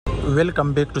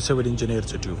Welcome back to Civil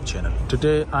Engineers YouTube channel.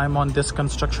 Today I am on this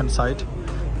construction site.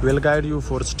 We'll guide you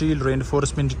for steel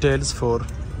reinforcement details for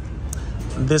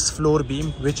this floor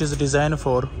beam, which is designed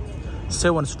for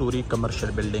 7-story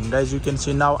commercial building. Guys, you can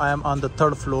see now I am on the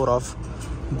 3rd floor of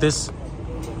this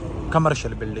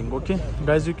commercial building. Okay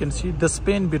guys, you can see the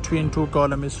span between two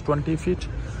columns is 20 feet.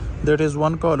 That is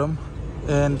one column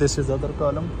and this is other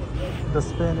column. The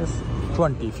span is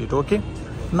 20 feet. Okay,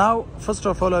 now first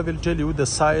of all I will tell you the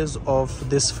size of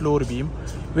this floor beam,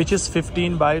 which is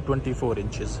 15 by 24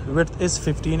 inches. Width is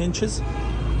 15 inches.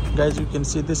 Guys, you can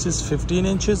see this is 15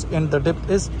 inches and the depth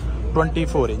is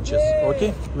 24 inches.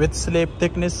 Okay, with slab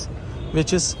thickness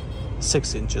which is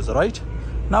 6 inches. Right,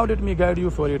 now let me guide you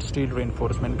for its steel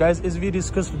reinforcement. Guys, as we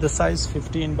discussed the size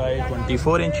 15 by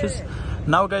 24 inches.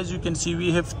 Now guys, you can see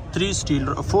we have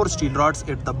 4 steel rods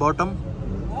at the bottom,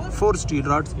 4 steel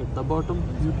rods at the bottom,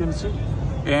 you can see,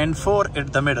 and 4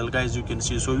 at the middle. Guys, you can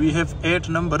see, so we have 8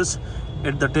 numbers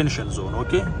at the tension zone.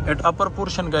 Okay, at upper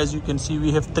portion guys, you can see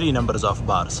we have 3 numbers of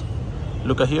bars.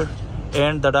 Look here,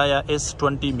 and the dia is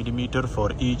 20 millimeter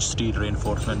for each steel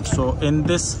reinforcement. So in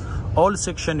this all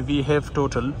section we have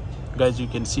total, guys, you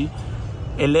can see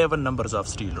 11 numbers of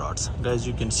steel rods. Guys,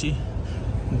 you can see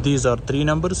these are 3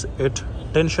 numbers at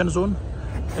tension zone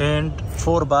and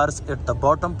 4 bars at the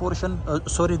bottom portion.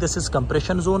 This is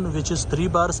compression zone, which is 3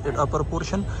 bars at upper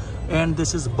portion, and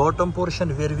this is bottom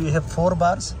portion where we have 4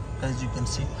 bars, as you can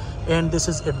see, and this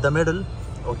is at the middle,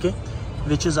 okay,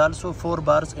 which is also 4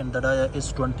 bars, and the dia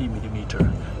is 20 millimeter,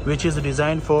 which is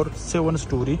designed for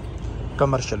 7-story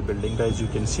commercial building. Guys, you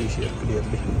can see here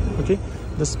clearly. Okay,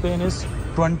 the span is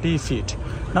 20 feet.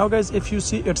 Now guys, if you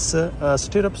see its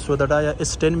stirrups, so the dia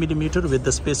is 10 millimeter with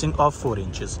the spacing of 4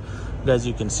 inches. Guys,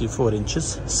 you can see 4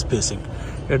 inches spacing.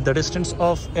 At the distance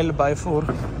of L by 4,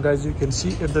 guys, you can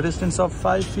see at the distance of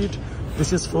 5 feet,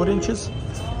 this is 4 inches,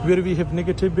 where we have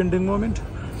negative bending moment.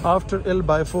 After L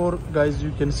by 4, guys,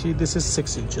 you can see this is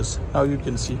 6 inches. Now you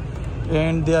can see,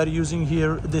 and they are using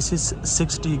here, this is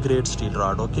 60 grade steel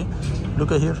rod. Okay, look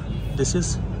here, this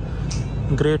is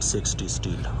grade 60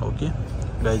 steel. Okay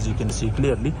guys, you can see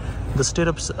clearly the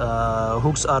stirrups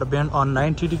hooks are bent on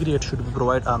 90 degree. It should be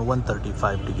provided on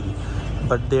 135 degree,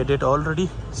 but they did already.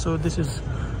 So this is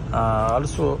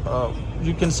also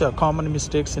you can see common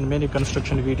mistakes in many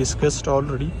construction we discussed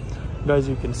already. Guys,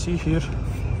 you can see here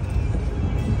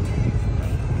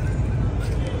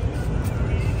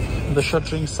the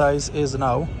shuttering size is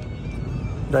now,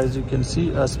 guys, you can see,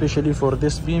 especially for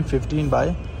this beam, 15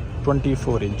 by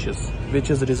 24 inches,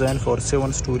 which is designed for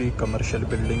 7-story commercial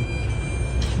building.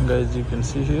 Guys, you can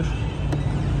see here,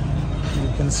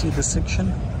 you can see the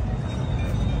section.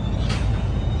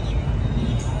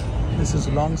 This is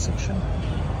long section.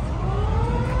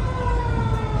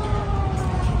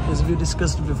 As we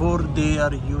discussed before, they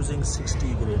are using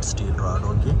 60 grade steel rod.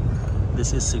 Okay,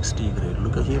 this is 60 grade.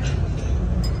 Look here.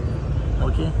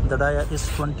 Okay, the dia is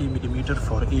 20 millimeter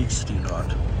for each steel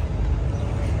rod.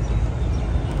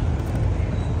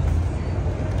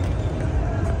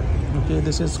 Okay,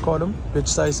 this is column, which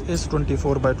size is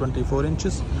 24 by 24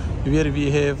 inches, where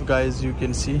we have, guys, you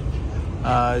can see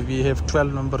we have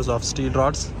 12 numbers of steel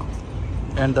rods,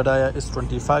 and the dia is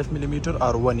 25 millimeter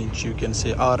or 1 inch, you can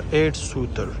say, or 8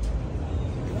 Strcutre.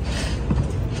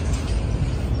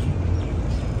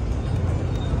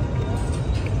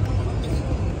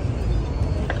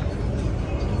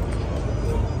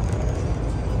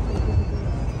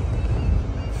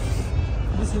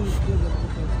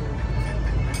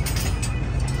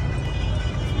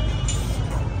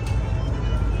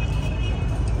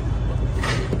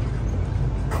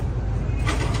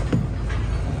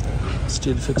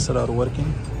 Steel fixer are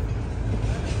working.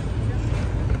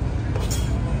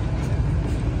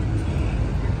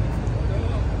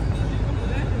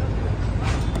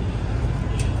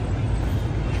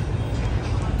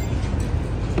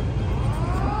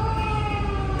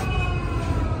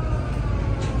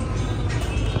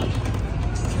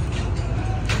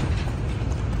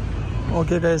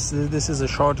 Okay guys, this is a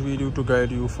short video to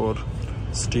guide you for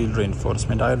steel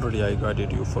reinforcement. I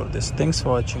guided you for this. Thanks for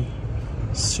watching.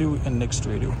 See you in next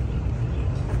video.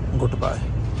 Goodbye.